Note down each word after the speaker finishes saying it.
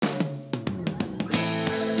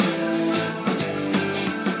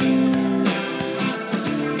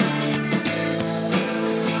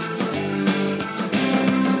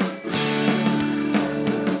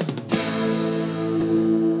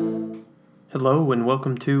Hello and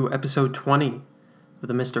welcome to episode 20 of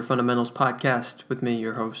the Mr. Fundamentals podcast with me,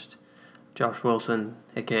 your host, Josh Wilson,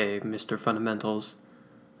 aka Mr. Fundamentals.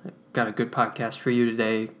 Got a good podcast for you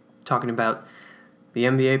today talking about the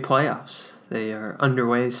NBA playoffs. They are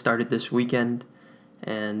underway, started this weekend,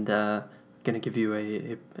 and going to give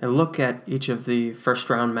you a look at each of the first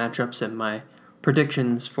round matchups and my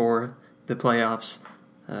predictions for the playoffs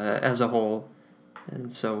as a whole.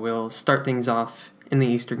 And so we'll start things off in the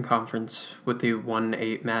Eastern Conference with the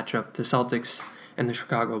 1-8 matchup, the Celtics and the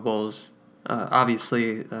Chicago Bulls.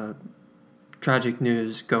 Obviously, tragic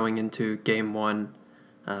news going into Game 1,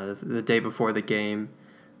 the day before the game.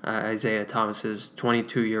 Isaiah Thomas's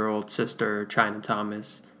 22-year-old sister, China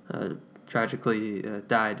Thomas, tragically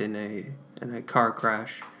died in a car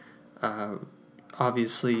crash.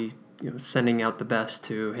 Obviously, sending out the best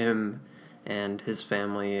to him and his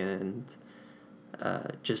family, and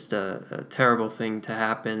just a terrible thing to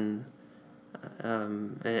happen.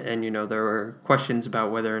 And there were questions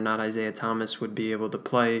about whether or not Isaiah Thomas would be able to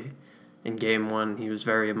play in Game 1. He was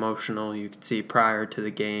very emotional, you could see prior to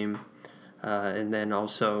the game. And then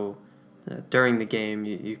also during the game,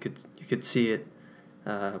 you could see it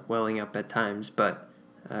welling up at times. But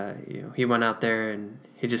he went out there and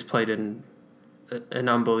he just played an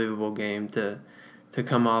unbelievable game to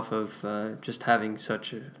come off of just having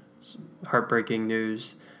such a heartbreaking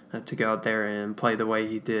news, to go out there and play the way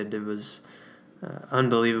he did. It was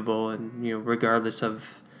unbelievable, and regardless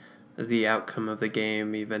of the outcome of the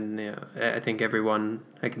game, even I think everyone,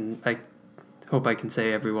 I hope I can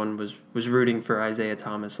say everyone was rooting for Isaiah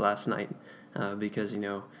Thomas last night, because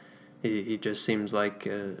he just seems like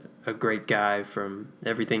a great guy from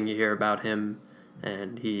everything you hear about him,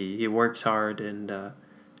 and he works hard, and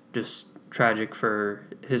just tragic for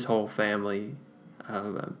his whole family.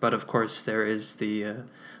 But of course, there is the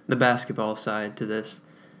basketball side to this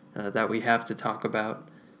that we have to talk about,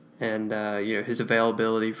 and his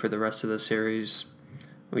availability for the rest of the series.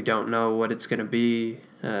 We don't know what it's going to be,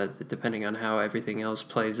 depending on how everything else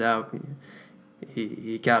plays out.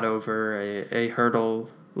 He got over a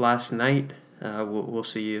hurdle last night. We'll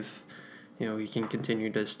see if he can continue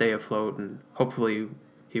to stay afloat, and hopefully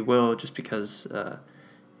he will. Just because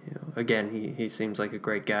again, he seems like a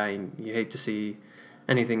great guy, and you hate to see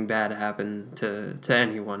anything bad happen to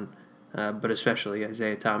anyone, but especially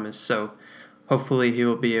Isaiah Thomas. So hopefully he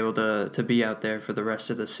will be able to be out there for the rest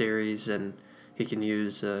of the series, and he can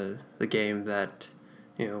use the game that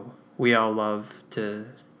we all love to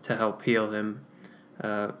help heal him.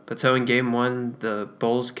 But so in Game 1, the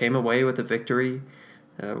Bulls came away with a victory,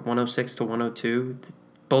 106-102. The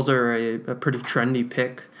Bulls are a pretty trendy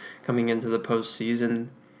pick coming into the postseason.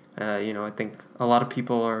 I think a lot of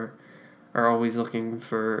people are always looking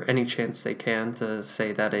for any chance they can to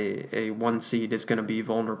say that a one seed is going to be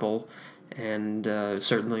vulnerable. And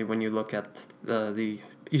certainly when you look at the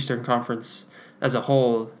Eastern Conference as a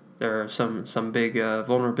whole, there are some big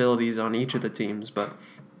vulnerabilities on each of the teams. But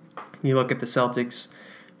you look at the Celtics,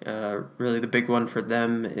 really the big one for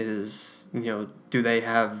them is, do they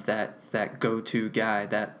have that go-to guy,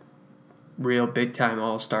 that real big-time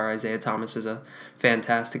all-star? Isaiah Thomas is a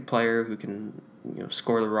fantastic player who can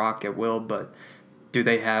score the rock at will, but do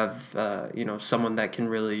they have someone that can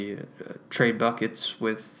really trade buckets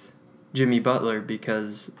with Jimmy Butler?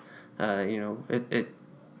 Because it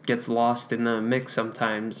gets lost in the mix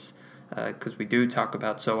sometimes, because we do talk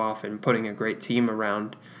about so often putting a great team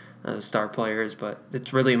around star players, but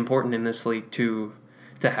it's really important in this league to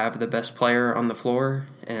have the best player on the floor,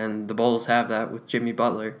 and the Bulls have that with Jimmy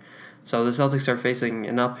Butler. So the Celtics are facing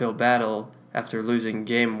an uphill battle after losing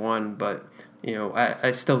Game 1, but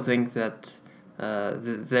I still think that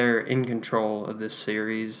they're in control of this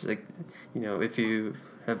series. Like, if you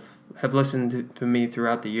have listened to me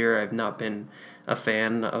throughout the year, I've not been a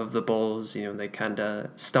fan of the Bulls. They kind of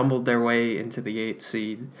stumbled their way into the 8th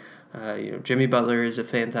seed. Jimmy Butler is a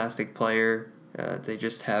fantastic player. They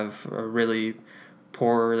just have a really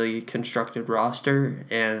poorly constructed roster,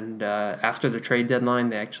 and after the trade deadline,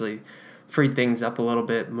 they actually freed things up a little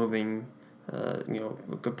bit, moving a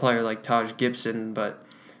good player like Taj Gibson, but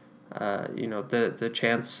the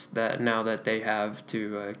chance that now that they have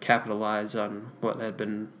to capitalize on what had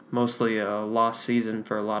been mostly a lost season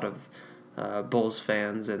for a lot of Bulls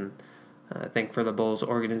fans, and I think for the Bulls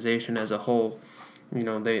organization as a whole,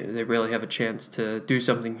 they really have a chance to do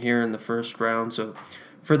something here in the first round. So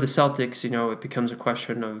for the Celtics, it becomes a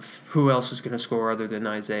question of who else is going to score other than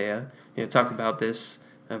Isaiah. Talked about this,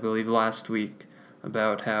 I believe, last week,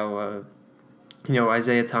 about how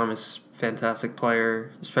Isaiah Thomas, fantastic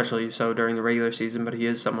player, especially so during the regular season, but he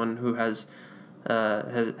is someone who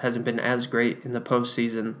hasn't been as great in the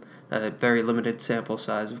postseason Very limited sample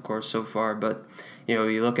size, of course, so far. But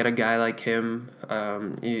you look at a guy like him.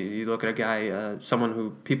 You look at a guy, someone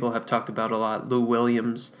who people have talked about a lot, Lou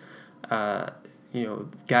Williams. Uh,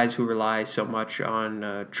 Guys who rely so much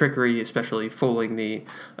on trickery, especially fooling the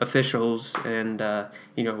officials, and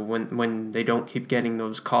when they don't keep getting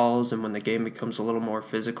those calls, and when the game becomes a little more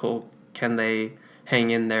physical, can they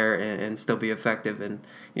hang in there and still be effective? And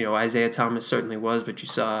Isaiah Thomas certainly was, but you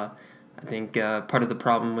saw, I think, part of the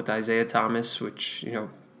problem with Isaiah Thomas, which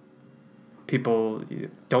people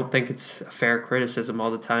don't think it's a fair criticism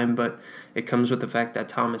all the time, but it comes with the fact that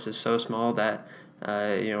Thomas is so small that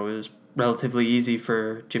it was relatively easy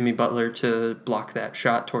for Jimmy Butler to block that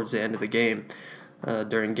shot towards the end of the game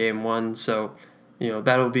during Game 1. So,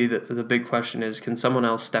 that'll be the big question is, can someone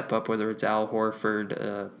else step up, whether it's Al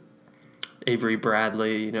Horford, Avery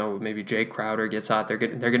Bradley, maybe Jay Crowder gets hot. They're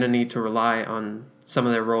going to need to rely on some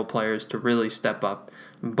of their role players to really step up.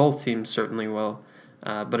 Both teams certainly will,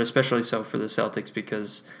 but especially so for the Celtics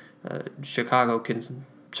because Chicago can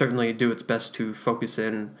certainly do its best to focus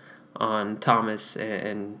in on Thomas,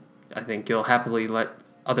 and I think you'll happily let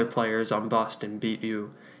other players on Boston beat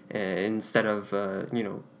you instead of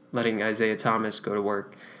letting Isaiah Thomas go to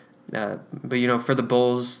work. But for the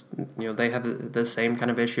Bulls, they have the same kind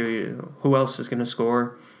of issue. Who else is going to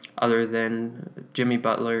score other than Jimmy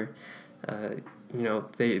Butler?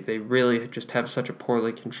 They really just have such a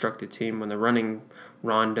poorly constructed team when they're running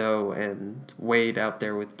Rondo and Wade out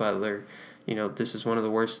there with Butler. This is one of the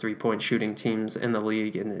worst three-point shooting teams in the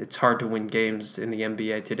league, and it's hard to win games in the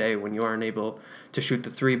NBA today when you aren't able to shoot the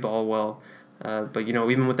three ball well. But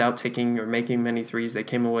even without taking or making many threes, they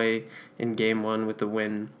came away in Game 1 with the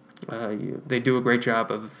win. They do a great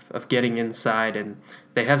job of getting inside, and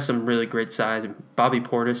they have some really great size. Bobby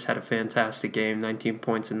Portis had a fantastic game, 19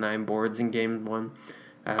 points and 9 boards in Game 1.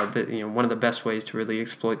 One of the best ways to really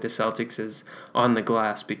exploit the Celtics is on the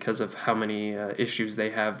glass because of how many issues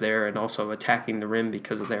they have there, and also attacking the rim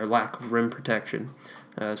because of their lack of rim protection.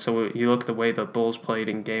 So you look at the way the Bulls played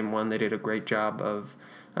in Game 1, they did a great job of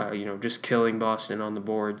just killing Boston on the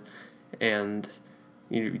board. And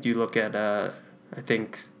you look at, I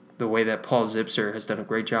think, the way that Paul Zipser has done a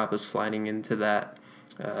great job of sliding into that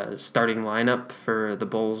starting lineup for the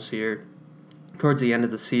Bulls here. Towards the end of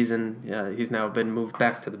the season, he's now been moved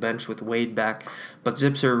back to the bench with Wade back. But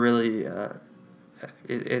Zipser really,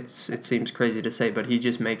 it seems crazy to say, but he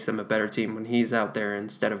just makes them a better team when he's out there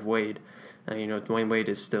instead of Wade. Dwayne Wade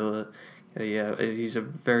is still, he's a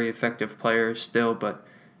very effective player still, but,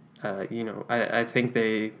 I think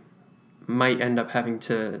they might end up having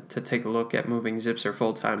to take a look at moving Zipser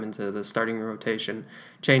full-time into the starting rotation,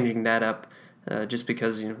 changing that up, just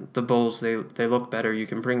because the Bulls, they look better. You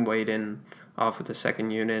can bring Wade in off with the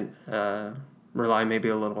second unit, rely maybe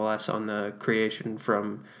a little less on the creation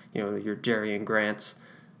from your Jerry and Grants.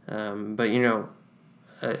 But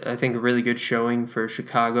I think a really good showing for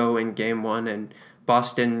Chicago in Game 1, and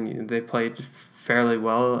Boston, they played fairly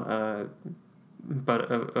well, but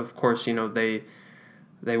of course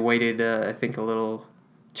they waited I think a little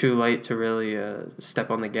too late to really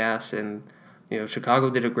step on the gas, and Chicago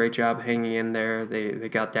did a great job hanging in there. They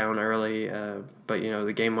got down early, but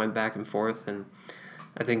the game went back and forth, and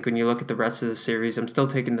I think when you look at the rest of the series, I'm still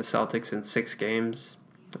taking the Celtics in 6 games.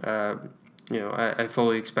 I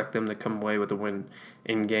fully expect them to come away with a win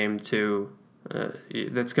in Game 2.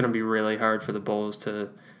 That's going to be really hard for the Bulls to,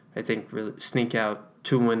 I think, really sneak out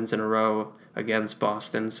 2 wins in a row against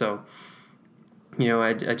Boston. So,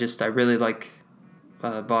 I really like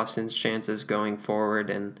Boston's chances going forward,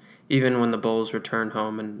 and even when the Bulls return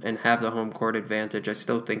home and have the home court advantage, I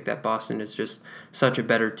still think that Boston is just such a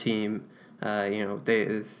better team.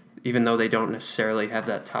 They, even though they don't necessarily have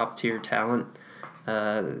that top tier talent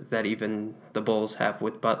that even the Bulls have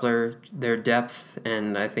with Butler, their depth,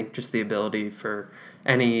 and I think just the ability for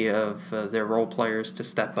any of their role players to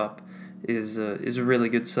step up is a really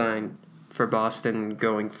good sign for Boston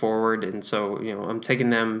going forward. And so I'm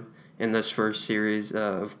taking them in this first series.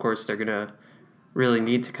 Of course, they're gonna really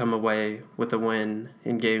need to come away with a win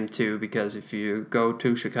in Game 2, because if you go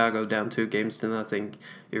to Chicago down 2-0,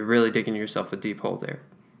 you're really digging yourself a deep hole there.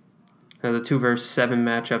 Now, the 2-7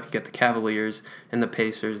 matchup, you get the Cavaliers and the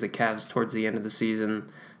Pacers. The Cavs, towards the end of the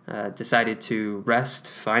season, decided to rest,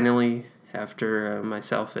 finally, after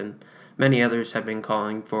myself and many others had been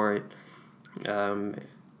calling for it. And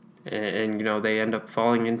they end up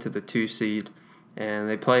falling into the 2 seed. And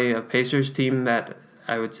they play a Pacers team that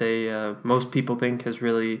I would say most people think has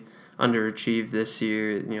really underachieved this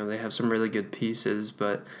year. They have some really good pieces,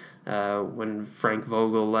 but when Frank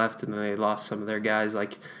Vogel left and they lost some of their guys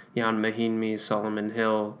like Jan Mahinmi, Solomon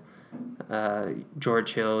Hill,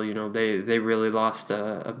 George Hill, they really lost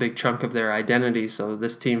a big chunk of their identity. So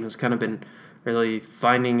this team has kind of been really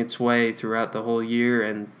finding its way throughout the whole year,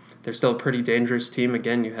 and they're still a pretty dangerous team.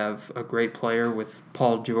 Again, you have a great player with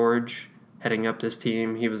Paul George heading up this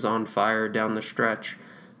team. He was on fire down the stretch.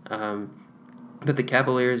 But the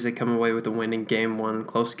Cavaliers, they come away with a win in Game 1,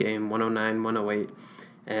 close game, 109-108.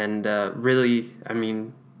 And really, I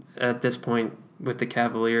mean, at this point with the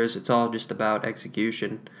Cavaliers, it's all just about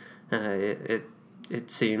execution. It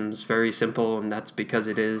seems very simple, and that's because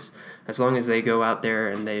it is. As long as they go out there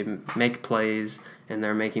and they make plays and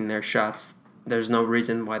they're making their shots, there's no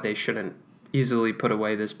reason why they shouldn't easily put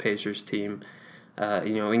away this Pacers team.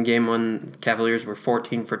 In Game 1, Cavaliers were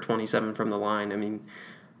 14 for 27 from the line. I mean,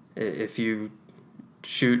 if you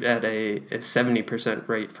shoot at a 70%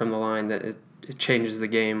 rate from the line, that it changes the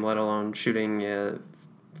game, let alone shooting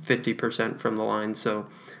 50% from the line. So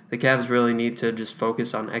the Cavs really need to just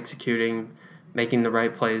focus on executing, making the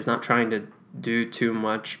right plays, not trying to do too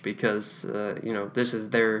much because, this is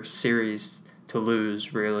their series to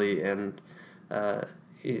lose, really. And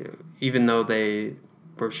even though they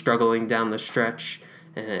were struggling down the stretch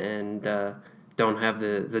and don't have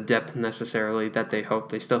the depth necessarily that they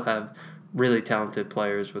hope, they still have really talented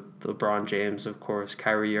players with LeBron James, of course,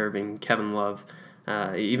 Kyrie Irving, Kevin Love.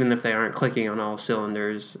 Even if they aren't clicking on all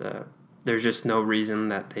cylinders, there's just no reason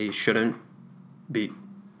that they shouldn't beat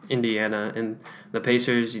Indiana. And the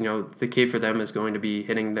Pacers, the key for them is going to be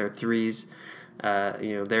hitting their threes.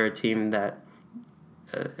 They're a team that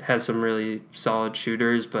has some really solid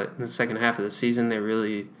shooters, but in the second half of the season, they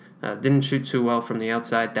really didn't shoot too well from the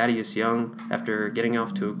outside. Thaddeus Young, after getting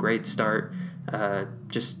off to a great start,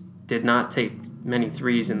 just did not take many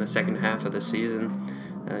threes in the second half of the season.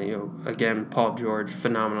 Again, Paul George,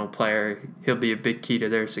 phenomenal player. He'll be a big key to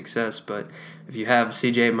their success. But if you have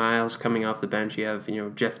C.J. Miles coming off the bench, you have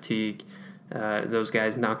Jeff Teague, those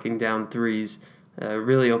guys knocking down threes,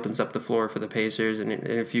 really opens up the floor for the Pacers. And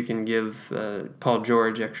if you can give Paul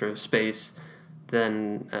George extra space,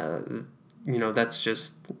 then that's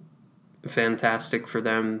just fantastic for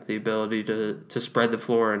them. The ability to spread the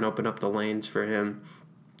floor and open up the lanes for him.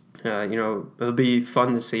 It'll be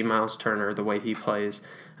fun to see Miles Turner, the way he plays,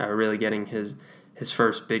 really getting his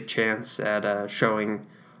first big chance at showing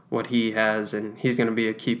what he has, and he's going to be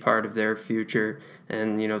a key part of their future.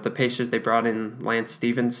 And, the Pacers, they brought in Lance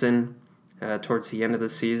Stevenson towards the end of the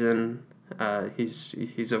season.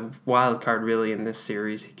 He's a wild card, really, in this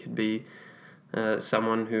series. He could be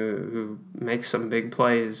someone who makes some big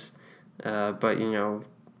plays, but,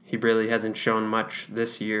 he really hasn't shown much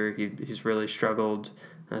this year. He's really struggled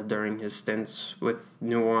during his stints with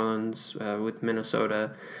New Orleans, with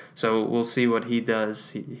Minnesota. So we'll see what he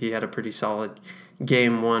does. He had a pretty solid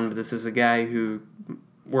Game 1, but this is a guy who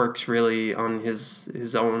works really on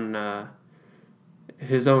his own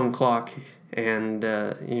clock. And,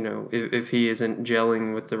 if he isn't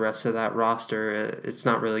gelling with the rest of that roster, it's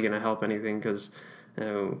not really going to help anything because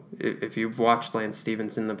if you've watched Lance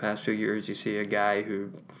Stevenson the past few years, you see a guy who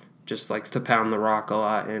just likes to pound the rock a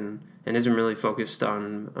lot and isn't really focused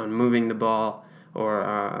on moving the ball or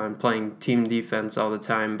on playing team defense all the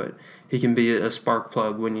time, but he can be a spark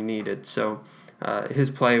plug when you need it. So his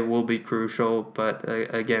play will be crucial, but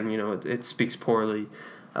again, it speaks poorly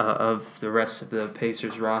of the rest of the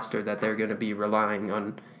Pacers roster that they're going to be relying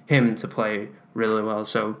on him to play really well.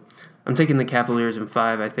 So I'm taking the Cavaliers in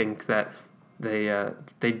 5. I think that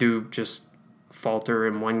they do just falter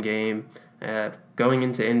in one game. Going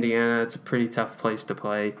into Indiana, it's a pretty tough place to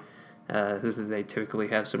play. They typically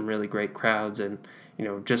have some really great crowds, and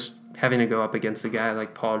just having to go up against a guy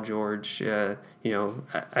like Paul George, I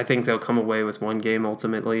think they'll come away with one game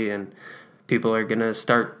ultimately, and people are gonna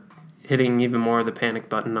start hitting even more of the panic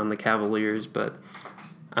button on the Cavaliers. But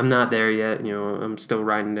I'm not there yet. I'm still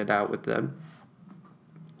riding it out with them.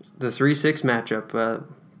 The 3-6 matchup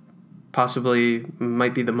possibly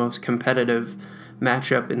might be the most competitive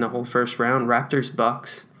matchup in the whole first round.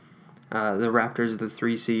 Raptors-Bucks. The Raptors, the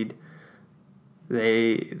 3 seed.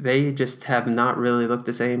 They just have not really looked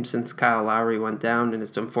the same since Kyle Lowry went down, and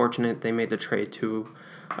it's unfortunate they made the trade to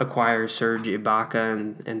acquire Serge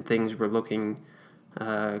Ibaka, and things were looking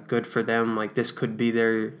good for them. Like, this could be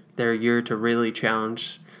their year to really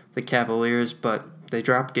challenge the Cavaliers, but they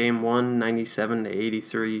dropped Game 1,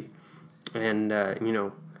 97-83,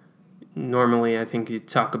 and normally I think you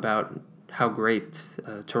talk about how great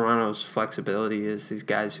Toronto's flexibility is. These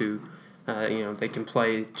guys who they can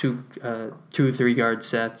play 2-3 guard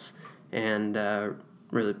sets and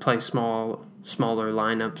really play smaller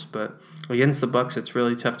lineups. But against the Bucks, it's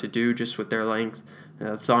really tough to do just with their length.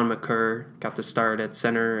 Thon McCurr got the start at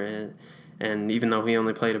center, And even though he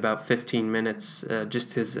only played about 15 minutes,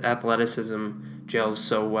 just his athleticism gels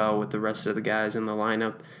so well with the rest of the guys in the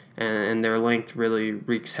lineup, and their length really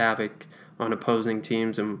wreaks havoc on opposing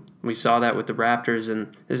teams. And we saw that with the Raptors,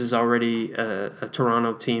 and this is already a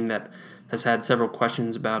Toronto team that has had several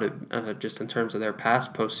questions about it just in terms of their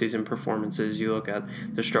past postseason performances. You look at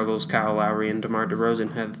the struggles Kyle Lowry and DeMar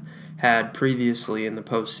DeRozan have had previously in the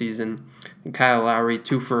postseason. Kyle Lowry,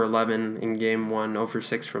 2 for 11 in Game 1, 0 for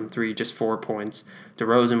 6 from 3, just 4 points.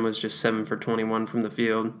 DeRozan was just 7 for 21 from the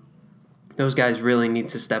field. Those guys really need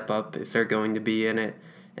to step up if they're going to be in it.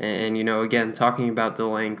 And again, talking about the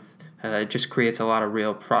length, it just creates a lot of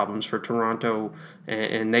real problems for Toronto,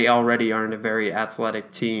 and they already aren't a very athletic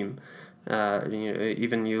team.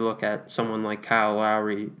 Even you look at someone like Kyle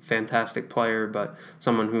Lowry, fantastic player, but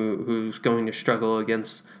someone who's going to struggle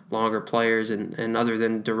against longer players. And other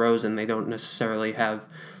than DeRozan, they don't necessarily have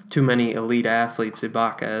too many elite athletes.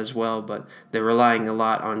 Ibaka as well, but they're relying a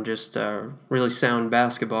lot on just really sound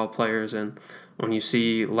basketball players. And when you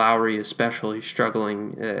see Lowry especially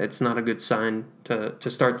struggling, it's not a good sign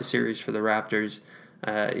to start the series for the Raptors.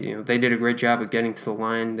 They did a great job of getting to the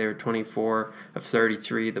line. They were 24 of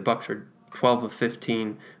 33. The Bucks were 12 of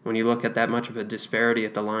 15. When you look at that much of a disparity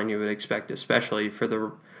at the line, you would expect, especially for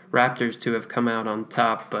the Raptors, to have come out on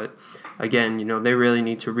top. But again, they really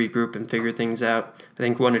need to regroup and figure things out. I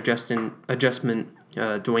think one adjustment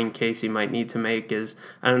Dwayne Casey might need to make is,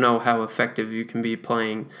 I don't know how effective you can be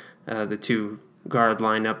playing the two guard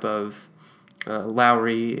lineup of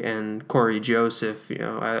Lowry and Corey Joseph.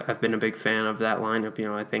 I've been a big fan of that lineup.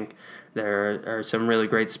 I think there are some really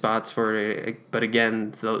great spots for it. But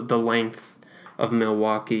again, the length of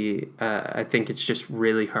Milwaukee, I think it's just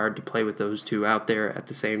really hard to play with those two out there at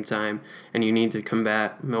the same time. And you need to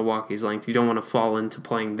combat Milwaukee's length. You don't want to fall into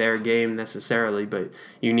playing their game necessarily, but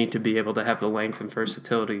you need to be able to have the length and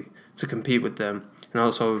versatility to compete with them. And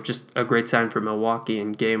also just a great sign for Milwaukee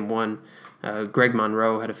in Game 1. Greg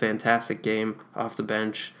Monroe had a fantastic game off the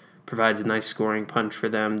bench, provides a nice scoring punch for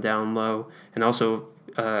them down low, and also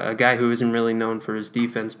a guy who isn't really known for his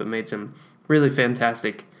defense but made some really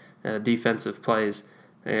fantastic defensive plays.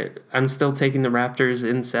 I'm still taking the Raptors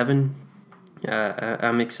in 7.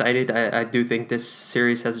 I'm excited. I do think this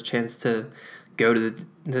series has a chance to go to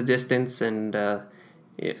the distance, and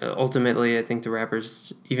ultimately I think the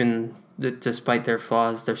Raptors, even despite their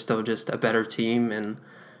flaws, they're still just a better team, and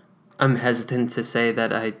I'm hesitant to say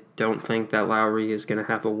that I don't think that Lowry is going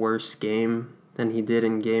to have a worse game than he did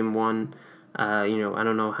in Game 1. I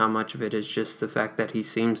don't know how much of it is just the fact that he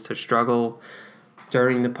seems to struggle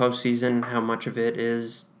during the postseason, how much of it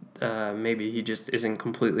is maybe he just isn't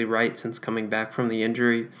completely right since coming back from the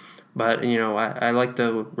injury. But, I like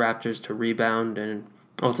the Raptors to rebound and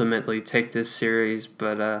ultimately take this series.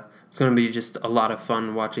 But it's going to be just a lot of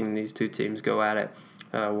fun watching these two teams go at it.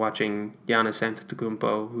 Watching Giannis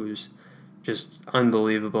Antetokounmpo, who's just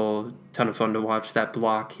unbelievable. Ton of fun to watch. That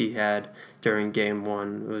block he had during Game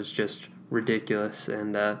 1 was just ridiculous.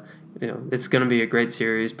 And, it's going to be a great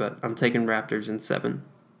series, but I'm taking Raptors in 7.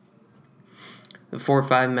 The 4-5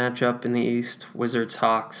 matchup in the East,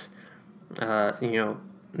 Wizards-Hawks.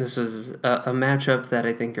 This is a matchup that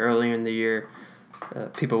I think earlier in the year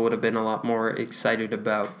people would have been a lot more excited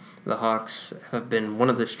about. The Hawks have been one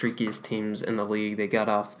of the streakiest teams in the league. They got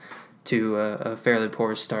off to a fairly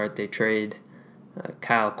poor start. They trade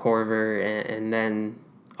Kyle Korver, and then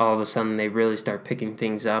all of a sudden they really start picking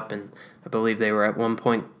things up. And I believe they were at one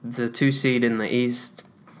point the 2 seed in the East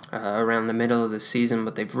around the middle of the season,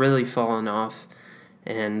 but they've really fallen off.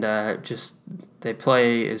 And they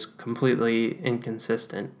play is completely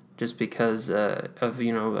inconsistent. Just because of,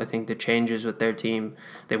 I think the changes with their team.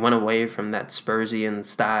 They went away from that Spursian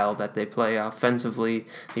style that they play offensively.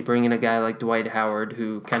 They bring in a guy like Dwight Howard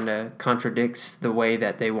who kind of contradicts the way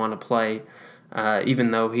that they want to play,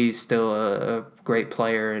 even though he's still a great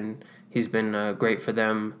player and he's been great for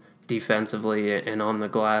them defensively and on the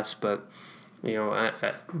glass. But,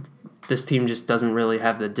 this team just doesn't really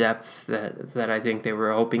have the depth that I think they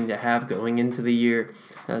were hoping to have going into the year.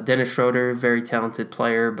 Dennis Schroeder, very talented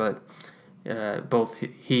player, but both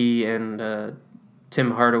he and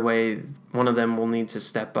Tim Hardaway, one of them will need to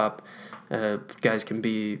step up. Guys can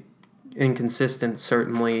be inconsistent,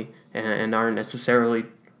 certainly, and aren't necessarily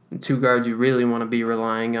two guards you really want to be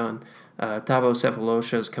relying on. Thabo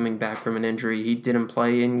Sefolosha is coming back from an injury. He didn't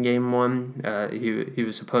play in Game 1. He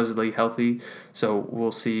was supposedly healthy, so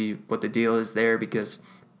we'll see what the deal is there, because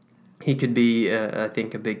he could be, I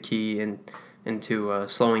think, a big key into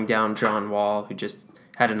slowing down John Wall, who just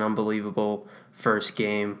had an unbelievable first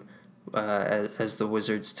game as the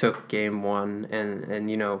Wizards took Game 1.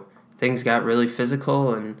 And things got really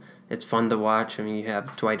physical, and it's fun to watch. I mean, you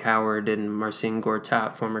have Dwight Howard and Marcin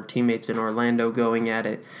Gortat, former teammates in Orlando, going at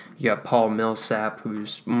it. You got Paul Millsap,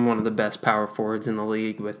 who's one of the best power forwards in the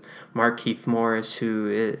league, with Markieff Morris, who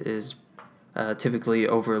is typically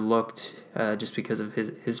overlooked just because of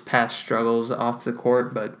his past struggles off the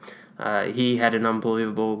court, but he had an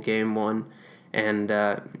unbelievable game one. And,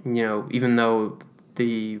 even though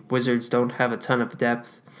the Wizards don't have a ton of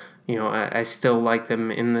depth, I still like them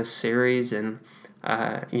in this series. And,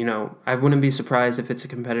 I wouldn't be surprised if it's a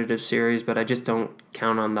competitive series, but I just don't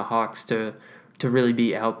count on the Hawks to really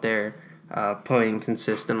be out there playing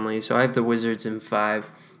consistently. So I have the Wizards in 5.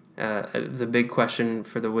 The big question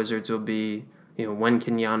for the Wizards will be, when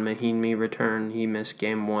can Jan Mahinmi return? He missed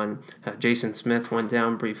game 1. Jason Smith went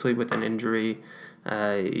down briefly with an injury.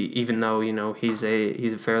 Even though he's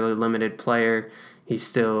a fairly limited player, he's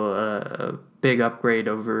still a big upgrade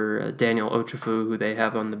over Daniel Ochefu, who they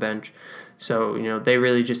have on the bench. So they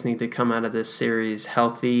really just need to come out of this series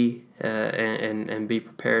healthy and be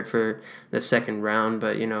prepared for the second round.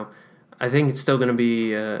 But I think it's still going to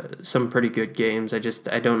be some pretty good games.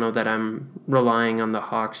 I don't know that I'm relying on the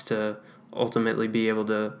Hawks to ultimately be able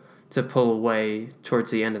to pull away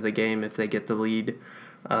towards the end of the game if they get the lead.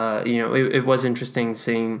 It was interesting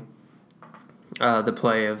seeing the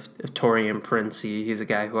play of Taurean Prince. He's a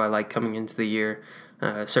guy who I like coming into the year.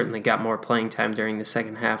 Certainly got more playing time during the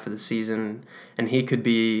second half of the season, and he could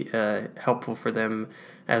be helpful for them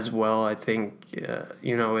as well. I think,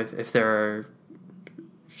 if there are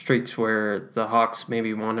streaks where the Hawks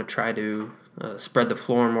maybe want to try to spread the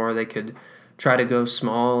floor more, they could try to go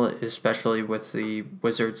small, especially with the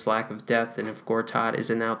Wizards' lack of depth. And if Gortat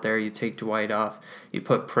isn't out there, you take Dwight off. You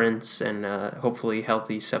put Prince and hopefully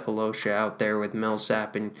healthy Cephalosha out there with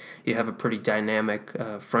Millsap, and you have a pretty dynamic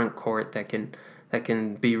front court that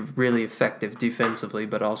can be really effective defensively,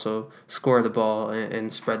 but also score the ball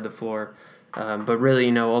and spread the floor. But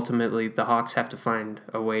really, ultimately, the Hawks have to find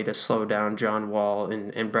a way to slow down John Wall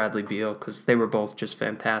and Bradley Beal, because they were both just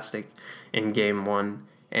fantastic in game 1.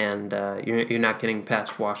 And you're not getting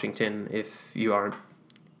past Washington if you aren't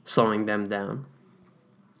slowing them down.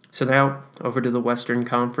 So now, over to the Western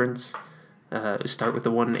Conference. Start with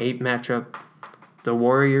the 1-8 matchup. The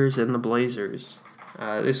Warriors and the Blazers.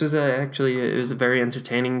 This was it was a very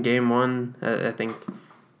entertaining game 1. I think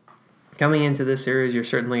coming into this series, you're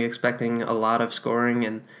certainly expecting a lot of scoring,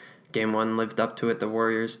 and game 1 lived up to it. The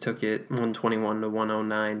Warriors took it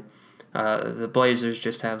 121-109. The Blazers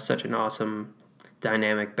just have such an awesome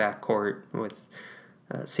dynamic backcourt with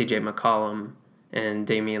C.J. McCollum and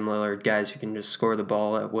Damian Lillard, guys who can just score the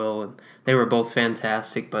ball at will. And they were both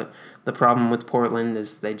fantastic, but the problem with Portland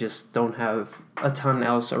is they just don't have a ton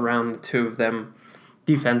else around the two of them.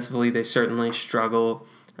 Defensively, they certainly struggle.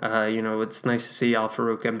 It's nice to see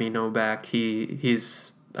Al-Farouq Amino back.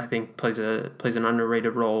 He's I think plays an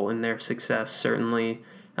underrated role in their success. Certainly,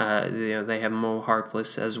 they have Mo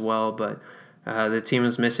Harkless as well, but the team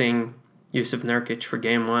is missing Yusuf Nurkic for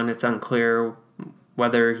game 1. It's unclear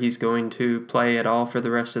whether he's going to play at all for the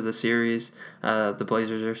rest of the series. The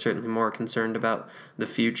Blazers are certainly more concerned about the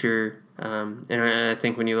future. And I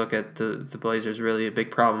think when you look at the Blazers, really a big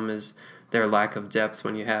problem is their lack of depth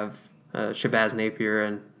when you have Shabazz Napier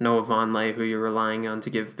and Noah Vonleh, who you're relying on to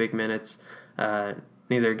give big minutes.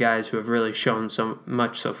 Neither guys who have really shown so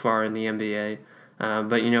much so far in the NBA.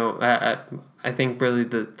 But I think really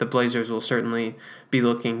the Blazers will certainly be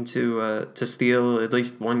looking to steal at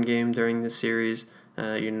least one game during this series.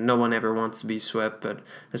 No one ever wants to be swept, but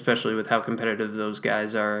especially with how competitive those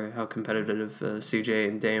guys are, how competitive CJ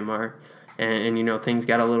and Dame are. And things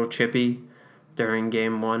got a little chippy during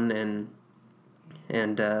game 1,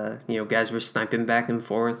 and guys were sniping back and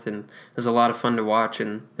forth, and it was a lot of fun to watch,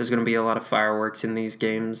 and there's going to be a lot of fireworks in these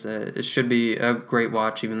games. It should be a great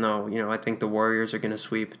watch, even though, I think the Warriors are going to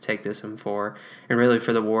sweep, take this in 4. And really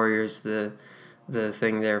for the Warriors, the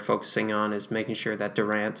thing they're focusing on is making sure that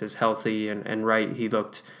Durant is healthy and right. He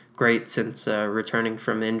looked great since returning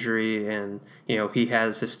from injury, and, he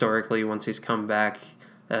has historically, once he's come back,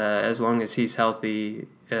 as long as he's healthy,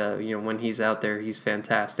 when he's out there, he's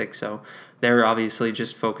fantastic. So they're obviously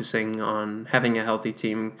just focusing on having a healthy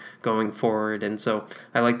team going forward. And so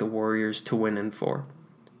I like the Warriors to win in 4.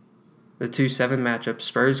 The 2-7 matchup,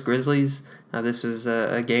 Spurs-Grizzlies. This was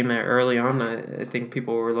a game that early on I think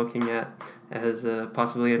people were looking at as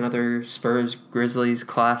possibly another Spurs-Grizzlies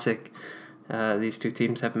classic. These two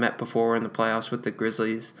teams have met before in the playoffs with the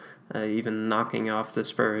Grizzlies, even knocking off the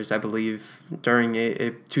Spurs, I believe, during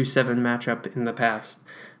a 2-7 matchup in the past.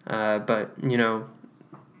 But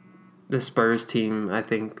the Spurs team, I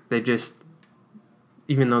think they just,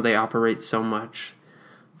 even though they operate so much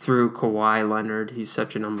through Kawhi Leonard. He's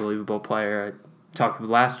such an unbelievable player. I talked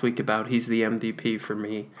last week about he's the MVP for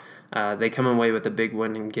me. They come away with a big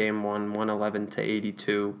win in Game 1,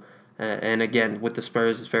 111-82. And again, with the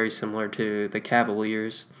Spurs, it's very similar to the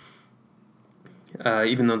Cavaliers.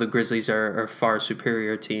 Even though the Grizzlies are a far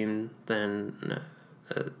superior team than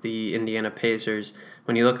the Indiana Pacers,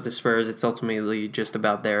 when you look at the Spurs, it's ultimately just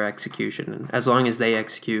about their execution. And as long as they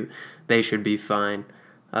execute, they should be fine.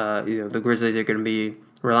 The Grizzlies are going to be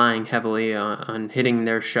relying heavily on hitting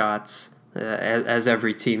their shots, as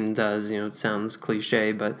every team does. It sounds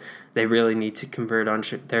cliche, but they really need to convert on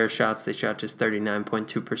their shots. They shot just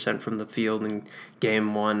 39.2% from the field in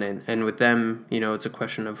Game 1, and with them, it's a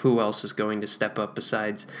question of who else is going to step up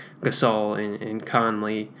besides Gasol and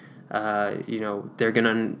Conley. They're going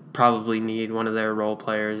to probably need one of their role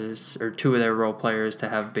players or two of their role players to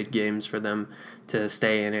have big games for them to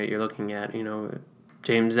stay in it. You're looking at,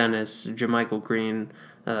 James Ennis, JaMychal Green.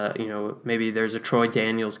 Maybe there's a Troy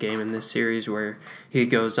Daniels game in this series where he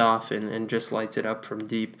goes off and just lights it up from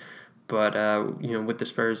deep. But, with the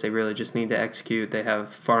Spurs, they really just need to execute. They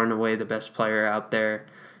have far and away the best player out there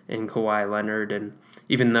in Kawhi Leonard. And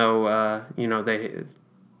even though,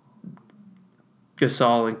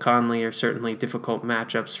 Gasol and Conley are certainly difficult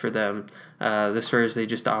matchups for them, the Spurs, they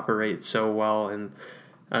just operate so well. And,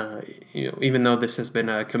 even though this has been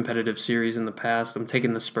a competitive series in the past, I'm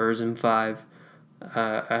taking the Spurs in 5.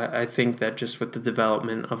 I think that just with the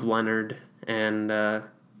development of Leonard and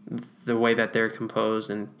the way that they're composed,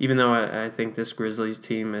 and even though I think this Grizzlies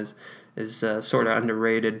team is sort of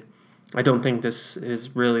underrated, I don't think this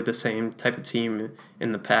is really the same type of team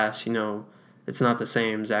in the past. It's not the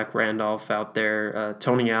same. Zach Randolph out there,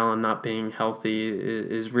 Tony Allen not being healthy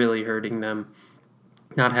is really hurting them.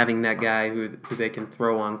 Not having that guy who they can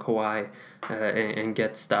throw on Kawhi and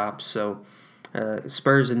get stops. So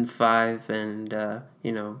Spurs in 5, and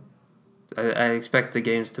I expect the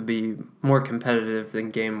games to be more competitive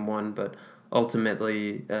than Game 1, but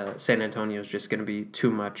ultimately San Antonio is just going to be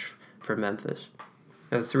too much for Memphis.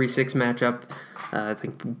 The 3-6 matchup, I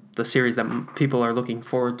think the series that people are looking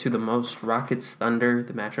forward to the most, Rockets-Thunder,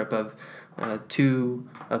 the matchup of two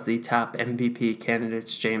of the top MVP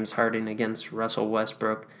candidates, James Harden against Russell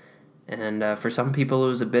Westbrook. And for some people, it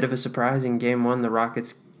was a bit of a surprise in Game 1. The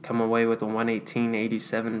Rockets come away with a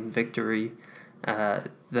 118-87 victory.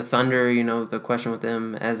 The Thunder, the question with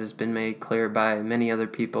them, as has been made clear by many other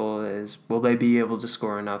people, is will they be able to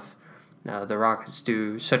score enough? The Rockets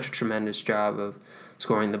do such a tremendous job of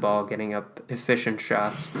scoring the ball, getting up efficient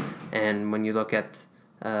shots, and when you look at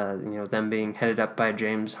them being headed up by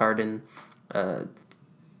James Harden,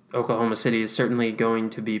 Oklahoma City is certainly going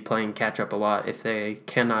to be playing catch up a lot if they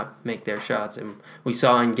cannot make their shots. And we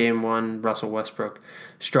saw in Game 1, Russell Westbrook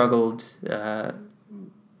struggled,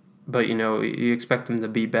 but you expect him to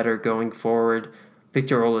be better going forward.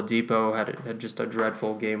 Victor Oladipo had just a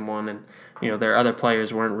dreadful Game 1, and their other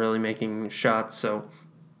players weren't really making shots. So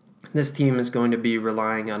this team is going to be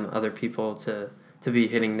relying on other people to be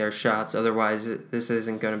hitting their shots. Otherwise, this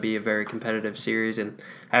isn't going to be a very competitive series, and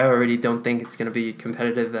I already don't think it's going to be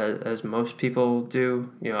competitive as most people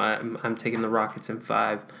do. I'm taking the Rockets in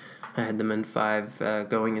 5. I had them in 5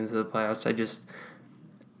 going into the playoffs.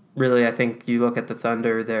 I think you look at the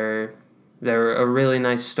Thunder, they're a really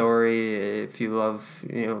nice story if you love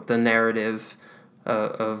the narrative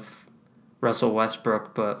of Russell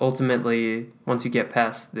Westbrook, but ultimately once you get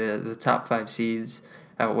past the top 5 seeds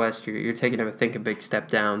out west, you're taking a big step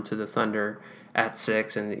down to the Thunder at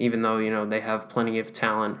 6, and even though they have plenty of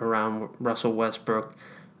talent around Russell Westbrook,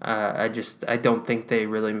 I don't think they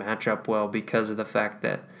really match up well because of the fact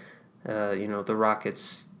that the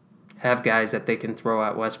Rockets have guys that they can throw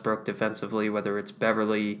at Westbrook defensively, whether it's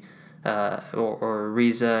Beverly or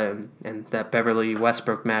Ariza, and that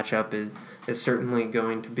Beverly-Westbrook matchup is certainly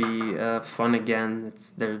going to be fun again.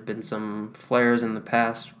 There's been some flares in the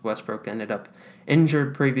past. Westbrook ended up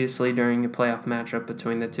injured previously during a playoff matchup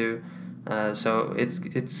between the two. So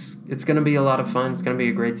it's going to be a lot of fun. It's going to be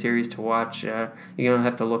a great series to watch. You're going to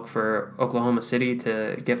have to look for Oklahoma City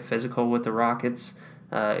to get physical with the Rockets.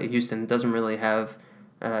 Houston doesn't really have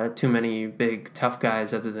too many big tough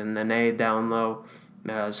guys other than Nene down low.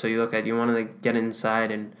 So you want to get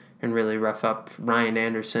inside and really rough up Ryan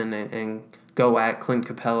Anderson and go at Clint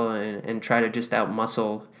Capella and try to just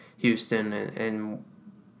out-muscle Houston and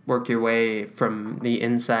work your way from the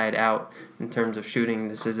inside out in terms of shooting.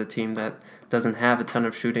 This is a team that doesn't have a ton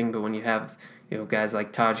of shooting, but when you have guys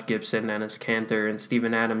like Taj Gibson, Enes Kanter, and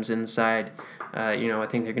Steven Adams inside, I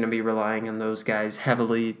think they're going to be relying on those guys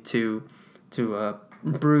heavily to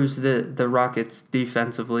bruise the Rockets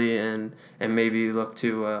defensively and maybe look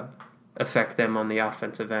to affect them on the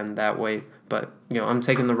offensive end that way. But, I'm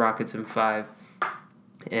taking the Rockets in 5,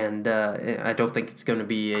 and I don't think it's going to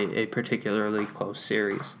be a particularly close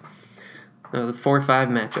series. Now, the 4-5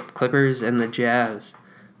 matchup, Clippers and the Jazz.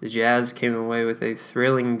 The Jazz came away with a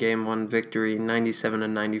thrilling Game 1 victory,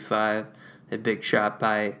 97-95. A big shot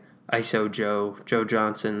by ISO Joe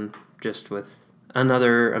Johnson, just with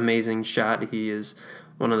another amazing shot. He is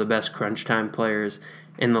one of the best crunch time players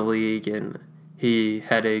in the league, and he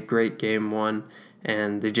had a great Game 1.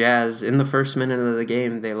 And the Jazz, in the first minute of the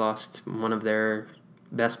game, they lost one of their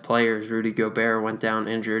best players. Rudy Gobert went down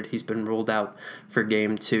injured. He's been ruled out for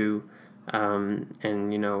Game 2. And,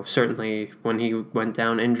 certainly when he went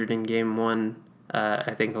down injured in Game 1,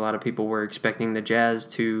 I think a lot of people were expecting the Jazz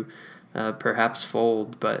to perhaps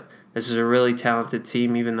fold. But this is a really talented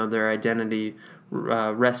team, even though their identity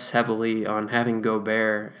rests heavily on having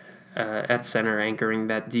Gobert at center anchoring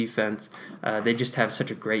that defense. They just have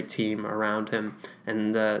such a great team around him.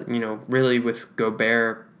 And, really with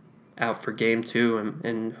Gobert out for Game 2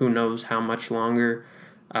 and who knows how much longer,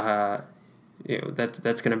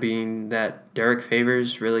 that's going to be that Derek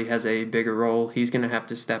Favors really has a bigger role. He's going to have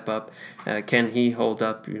to step up. Can he hold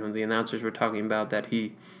up? The announcers were talking about that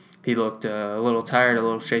he looked a little tired, a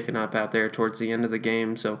little shaken up out there towards the end of the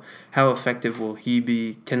game. So how effective will he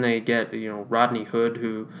be? Can they get, Rodney Hood,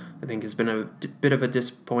 who I think has been a bit of a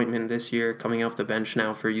disappointment this year, coming off the bench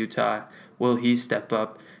now for Utah? Will he step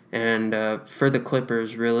up? And for the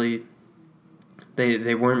Clippers, really,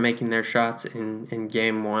 they weren't making their shots in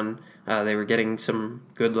Game 1. They were getting some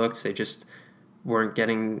good looks. They just weren't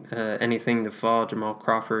getting anything to fall. Jamal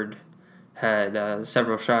Crawford had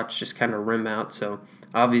several shots just kind of rim out. So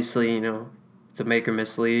obviously, it's a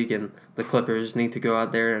make-or-miss league, and the Clippers need to go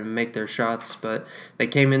out there and make their shots. But they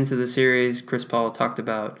came into the series. Chris Paul talked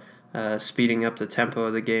about speeding up the tempo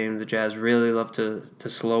of the game. The Jazz really love to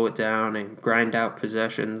slow it down and grind out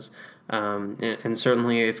possessions. And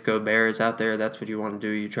certainly if Gobert is out there, that's what you want to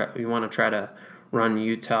do. You want to try to run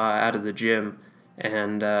Utah out of the gym.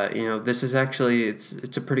 And, this is actually,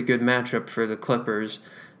 it's a pretty good matchup for the Clippers.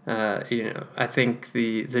 I think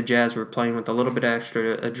the Jazz were playing with a little bit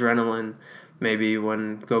extra adrenaline maybe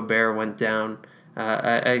when Gobert went down.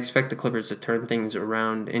 I expect the Clippers to turn things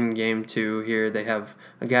around in Game 2 here. They have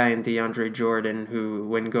a guy in DeAndre Jordan who,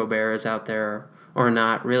 when Gobert is out there or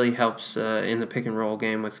not, really helps in the pick-and-roll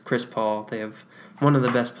game with Chris Paul. They have one of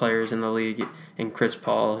the best players in the league in Chris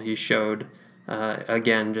Paul. He showed,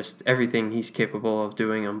 again, just everything he's capable of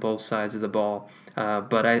doing on both sides of the ball.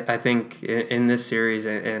 But I think in this series,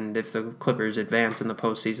 and if the Clippers advance in the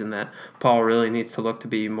postseason, that Paul really needs to look to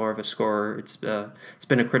be more of a scorer. It's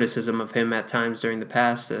been a criticism of him at times during the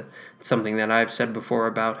past. It's something that I've said before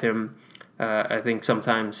about him. I think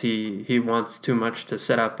sometimes he wants too much to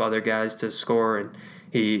set up other guys to score, and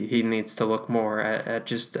he needs to look more at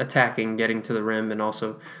just attacking, getting to the rim, and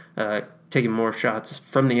also taking more shots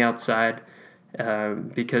from the outside.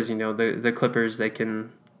 Because the Clippers, they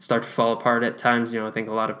can start to fall apart at times. I think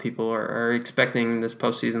a lot of people are expecting this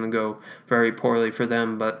postseason to go very poorly for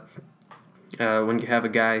them, but when you have a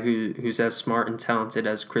guy who's as smart and talented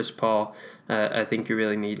as Chris Paul, I think you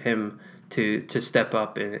really need him to step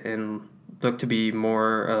up and look to be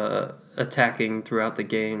more attacking throughout the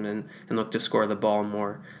game and look to score the ball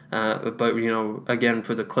more. But, again,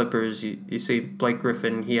 for the Clippers, you see Blake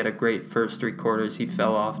Griffin, he had a great first 3 quarters. He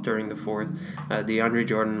fell off during the fourth. DeAndre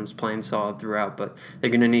Jordan was playing solid throughout, but they're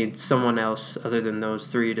going to need someone else other than those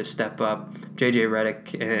 3 to step up. J.J.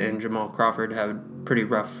 Redick and Jamal Crawford had pretty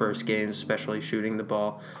rough first games, especially shooting the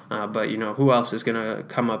ball. But, who else is going to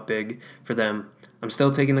come up big for them? I'm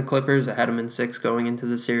still taking the Clippers. I had them in 6 going into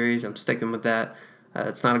the series. I'm sticking with that.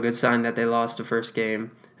 It's not a good sign that they lost the first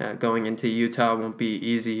game. Going into Utah won't be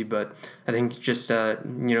easy, but I think just,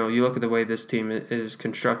 you look at the way this team is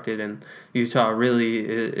constructed, and Utah really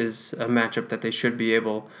is a matchup that they should be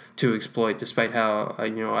able to exploit, despite how,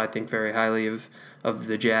 I think very highly of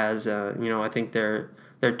the Jazz. I think they're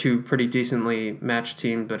 2 pretty decently matched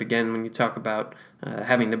teams, but again, when you talk about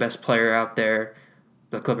having the best player out there,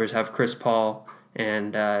 the Clippers have Chris Paul.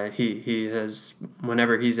 And he has,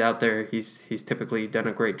 whenever he's out there, he's typically done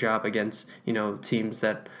a great job against teams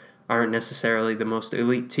that aren't necessarily the most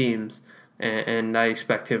elite teams, and I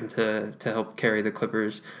expect him to help carry the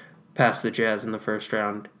Clippers past the Jazz in the first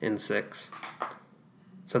round in 6.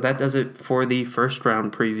 So that does it for the first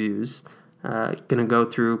round previews. Gonna go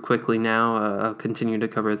through quickly now. I'll continue to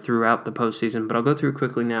cover throughout the postseason, but I'll go through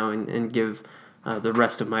quickly now and give the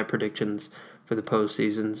rest of my predictions for the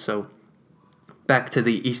postseason. So back to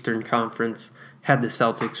the Eastern Conference, had the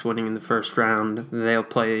Celtics winning in the first round. They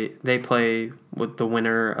play with the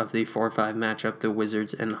winner of the 4-5 matchup, the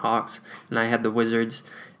Wizards and Hawks, and I had the Wizards.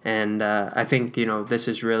 And I think this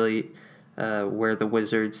is really where the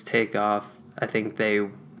Wizards take off. I think they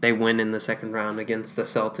win in the second round against the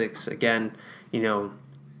Celtics again.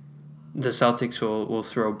 The Celtics will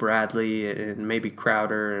throw Bradley and maybe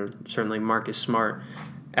Crowder and certainly Marcus Smart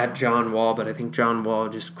at John Wall, but I think John Wall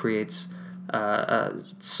just creates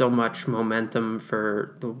so much momentum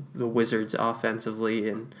for the Wizards offensively,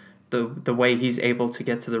 and the way he's able to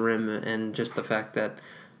get to the rim, and just the fact that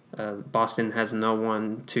Boston has no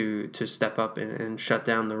one to step up and shut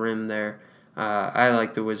down the rim there. I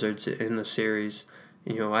like the Wizards in the series.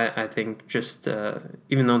 I think just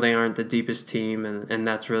even though they aren't the deepest team, and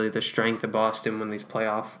that's really the strength of Boston when these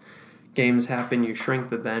playoff games happen, you shrink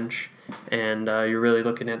the bench, and you're really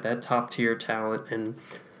looking at that top-tier talent, and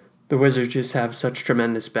the Wizards just have such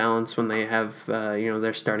tremendous balance when they have,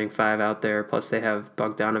 their starting five out there, plus they have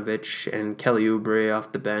Bogdanovic and Kelly Oubre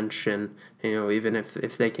off the bench, and, even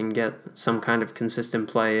if they can get some kind of consistent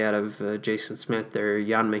play out of Jason Smith or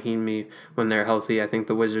Jan Mahinmi when they're healthy, I think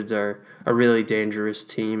the Wizards are a really dangerous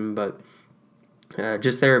team, but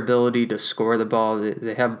just their ability to score the ball,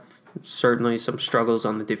 they have certainly some struggles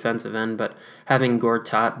on the defensive end, but having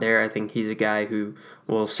Gortat there, I think he's a guy who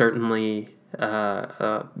will certainly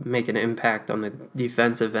make an impact on the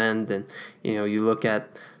defensive end. And you look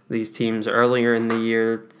at these teams earlier in the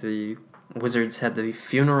year, the Wizards had the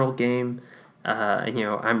funeral game.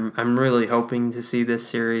 I'm really hoping to see this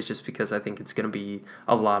series just because I think it's going to be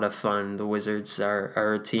a lot of fun. The Wizards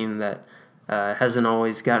are a team that haven't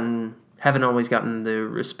always gotten the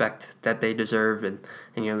respect that they deserve, and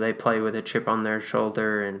they play with a chip on their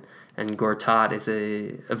shoulder, and Gortat is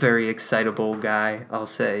a very excitable guy, I'll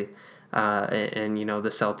say. And the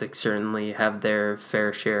Celtics certainly have their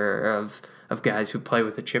fair share of guys who play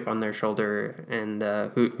with a chip on their shoulder, and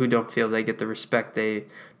who don't feel they get the respect they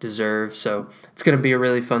deserve. So it's going to be a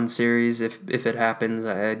really fun series if it happens.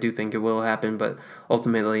 I do think it will happen, but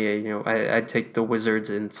ultimately, I'd take the Wizards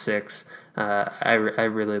in 6. I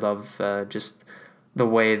really love just the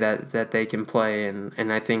way that they can play,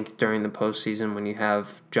 and I think during the postseason when you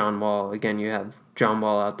have John Wall, again, you have John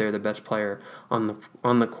Wall out there, the best player on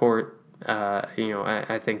the court.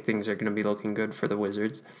 I think things are going to be looking good for the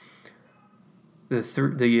Wizards.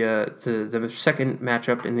 The second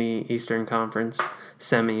matchup in the Eastern Conference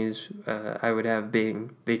semis, I would have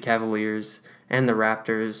being the Cavaliers and the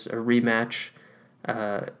Raptors, a rematch.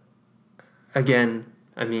 Again,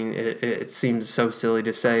 I mean, it seems so silly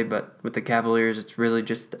to say, but with the Cavaliers, it's really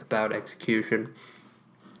just about execution.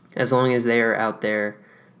 As long as they are out there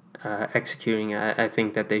executing, I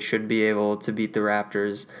think that they should be able to beat the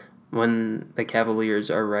Raptors. When the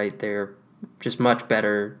Cavaliers are right, they're just much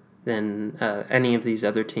better than any of these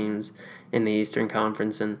other teams in the Eastern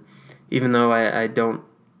Conference. And even though I don't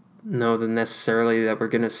know necessarily that we're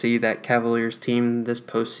going to see that Cavaliers team this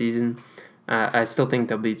postseason, I still think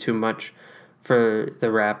there'll be too much for the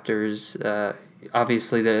Raptors.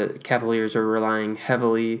 Obviously, the Cavaliers are relying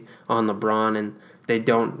heavily on LeBron, and they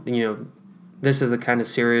don't, this is the kind of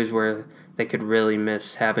series where they could really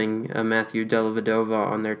miss having a Matthew Dellavedova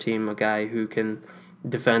on their team, a guy who can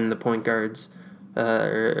defend the point guards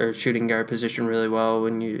or shooting guard position really well.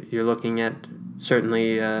 When you're looking at,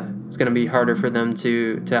 certainly it's going to be harder for them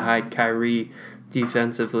to hide Kyrie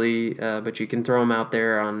defensively, but you can throw him out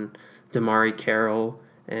there on DeMar Carroll.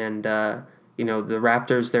 And the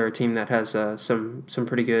Raptors, they're a team that has some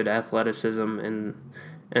pretty good athleticism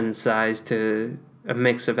and size, to a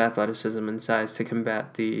mix of athleticism and size to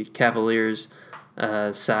combat the Cavaliers'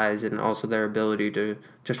 size and also their ability to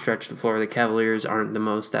stretch the floor. The Cavaliers aren't the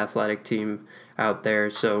most athletic team out there,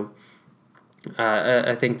 so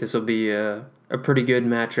I think this will be a pretty good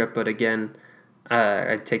matchup. But again,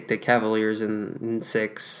 I'd take the Cavaliers in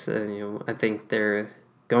 6. I think they're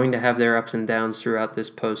going to have their ups and downs throughout this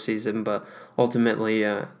postseason, but ultimately,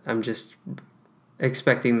 I'm just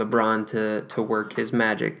expecting LeBron to work his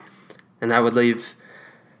magic. And I would leave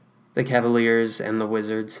the Cavaliers and the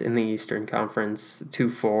Wizards in the Eastern Conference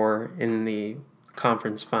 2-4 in the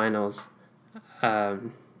conference finals.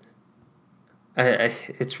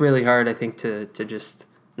 It's really hard, I think, to just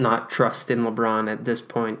not trust in LeBron at this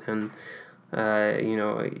point, and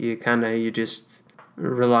you just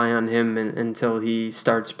rely on him until he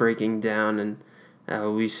starts breaking down,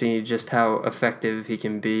 and we see just how effective he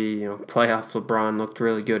can be. Playoff LeBron looked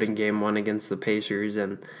really good in Game 1 against the Pacers,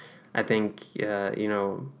 and I think,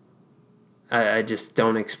 I just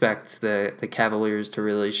don't expect the Cavaliers to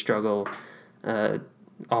really struggle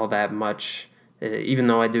all that much even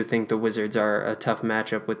though I do think the Wizards are a tough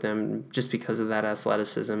matchup with them just because of that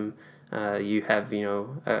athleticism. You have,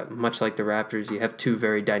 much like the Raptors, you have two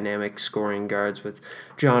very dynamic scoring guards with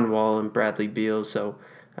John Wall and Bradley Beal. So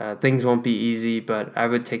things won't be easy, but I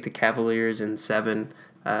would take the Cavaliers in 7.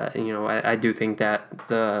 I do think that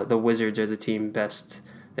the Wizards are the team best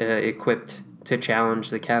equipped to challenge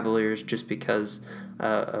the Cavaliers just because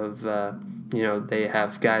of they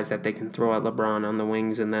have guys that they can throw at LeBron on the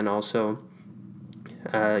wings, and then also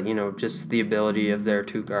just the ability of their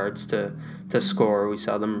two guards to score. We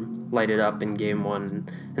saw them light it up in Game 1,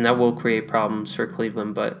 and that will create problems for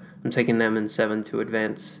Cleveland, but I'm taking them in 7 to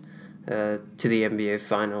advance to the NBA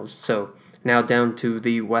Finals. So now down to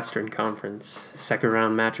the Western Conference, second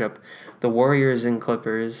round matchup. The Warriors and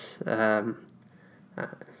Clippers,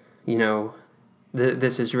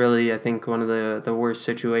 this is really, I think, one of the worst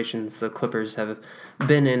situations the Clippers have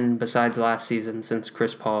been in besides last season since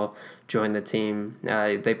Chris Paul joined the team.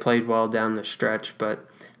 They played well down the stretch, but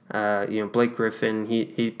Blake Griffin,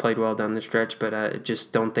 he played well down the stretch, but I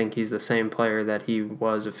just don't think he's the same player that he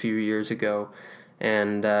was a few years ago.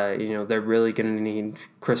 And, they're really going to need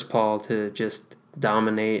Chris Paul to just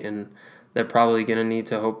dominate, and they're probably going to need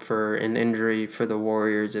to hope for an injury for the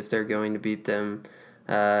Warriors if they're going to beat them.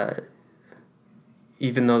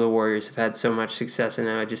 Even though the Warriors have had so much success in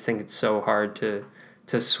it, I just think it's so hard to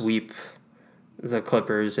sweep the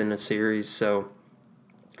Clippers in a series. So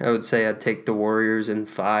I would say I'd take the Warriors in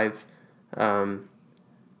 5.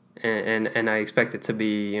 And I expect it to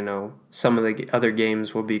be, some of the other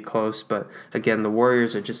games will be close. But again, the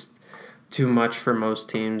Warriors are just too much for most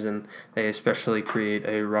teams, and they especially create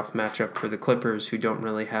a rough matchup for the Clippers, who don't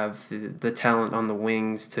really have the talent on the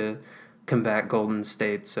wings to combat Golden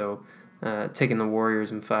State. So taking the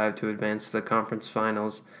Warriors in 5 to advance to the conference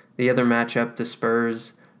finals. The other matchup, the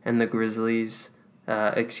Spurs and the Grizzlies,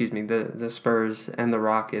 the Spurs and the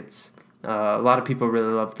Rockets. A lot of people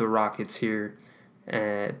really love the Rockets here,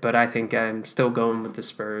 but I think I'm still going with the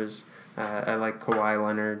Spurs. I like Kawhi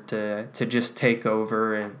Leonard to just take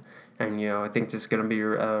over, and I think this is going to be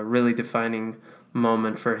a really defining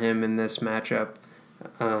moment for him in this matchup.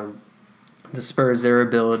 The Spurs, their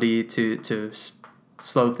ability to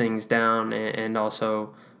slow things down and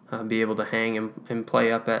also be able to hang and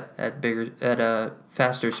play up at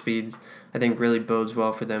faster speeds, I think really bodes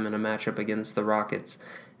well for them in a matchup against the Rockets.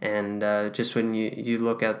 And just when you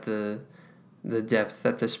look at the depth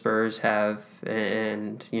that the Spurs have,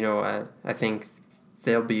 and I think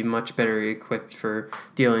they'll be much better equipped for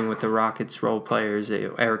dealing with the Rockets role players,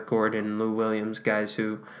 Eric Gordon, Lou Williams, guys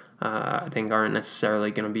who I think aren't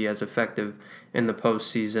necessarily going to be as effective in the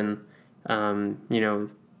postseason.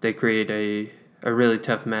 They create a really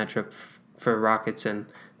tough matchup for Rockets, and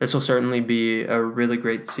this will certainly be a really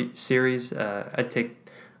great series. I'd take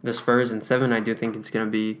the Spurs in 7. I do think it's going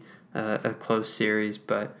to be a close series,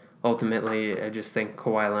 but ultimately I just think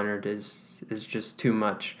Kawhi Leonard is just too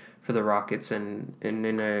much for the Rockets, and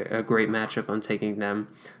in a great matchup, I'm taking them.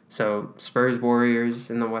 So Spurs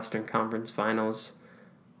Warriors in the Western Conference Finals.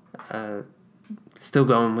 Still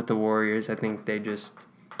going with the Warriors. I think they just,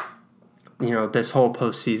 this whole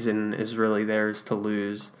postseason is really theirs to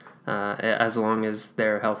lose, as long as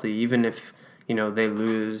they're healthy. Even if, they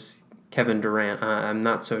lose Kevin Durant, I'm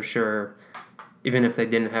not so sure. Even if they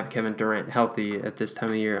didn't have Kevin Durant healthy at this time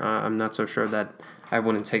of year, I'm not so sure that I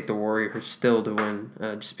wouldn't take the Warriors still to win,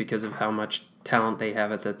 just because of how much talent they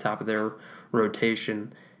have at the top of their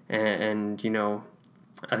rotation. And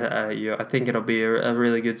I think it'll be a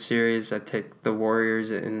really good series. I take the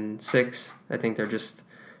Warriors in 6. I think they're just,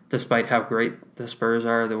 despite how great the Spurs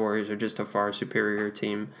are, the Warriors are just a far superior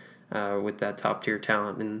team with that top-tier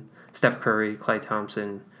talent. And Steph Curry, Klay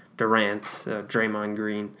Thompson, Durant, Draymond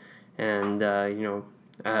Green. And,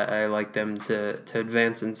 I like them to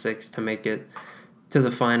advance in 6 to make it to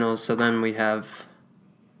the finals. So then we have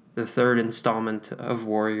the third installment of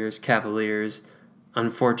Warriors Cavaliers.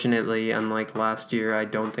 Unfortunately, unlike last year, I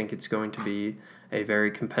don't think it's going to be a very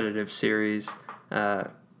competitive series.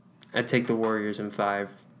 I'd take the Warriors in 5.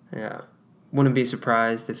 Wouldn't be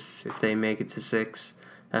surprised if they make it to 6,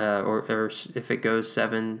 or if it goes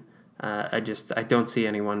 7. I don't see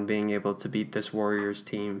anyone being able to beat this Warriors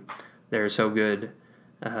team. They're so good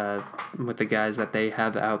with the guys that they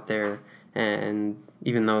have out there, and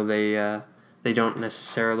even though they don't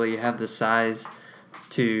necessarily have the size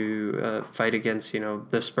to fight against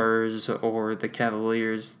the Spurs or the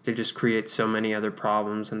Cavaliers, they just create so many other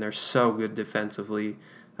problems, and they're so good defensively.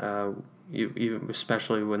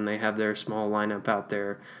 Especially when they have their small lineup out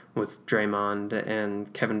there with Draymond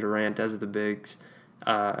and Kevin Durant as the bigs.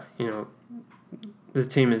 The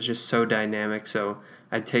team is just so dynamic, so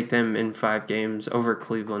I'd take them in 5 games over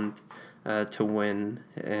Cleveland to win.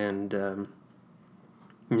 And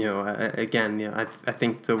I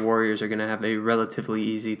think the Warriors are going to have a relatively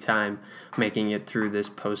easy time making it through this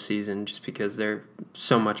postseason just because they're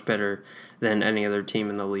so much better than any other team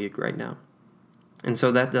in the league right now. And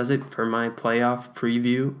so that does it for my playoff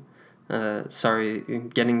preview. Sorry,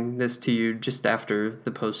 getting this to you just after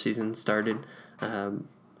the postseason started.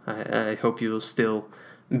 I hope you'll still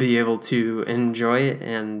be able to enjoy it.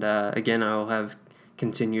 And again, I'll have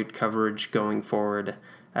continued coverage going forward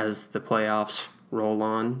as the playoffs roll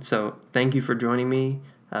on. So thank you for joining me.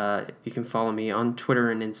 You can follow me on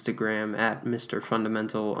Twitter and Instagram at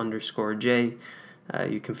MrFundamental_J.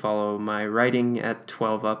 You can follow my writing at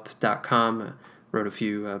 12up.com. Wrote a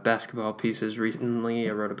few basketball pieces recently.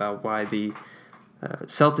 I wrote about why the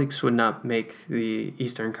Celtics would not make the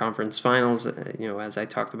Eastern Conference Finals. As I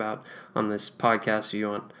talked about on this podcast, if you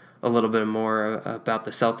want a little bit more about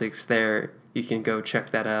the Celtics there, you can go check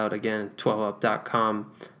that out again at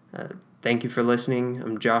 12up.com. Thank you for listening.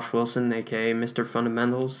 I'm Josh Wilson, aka Mr.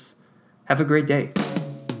 Fundamentals. Have a great day.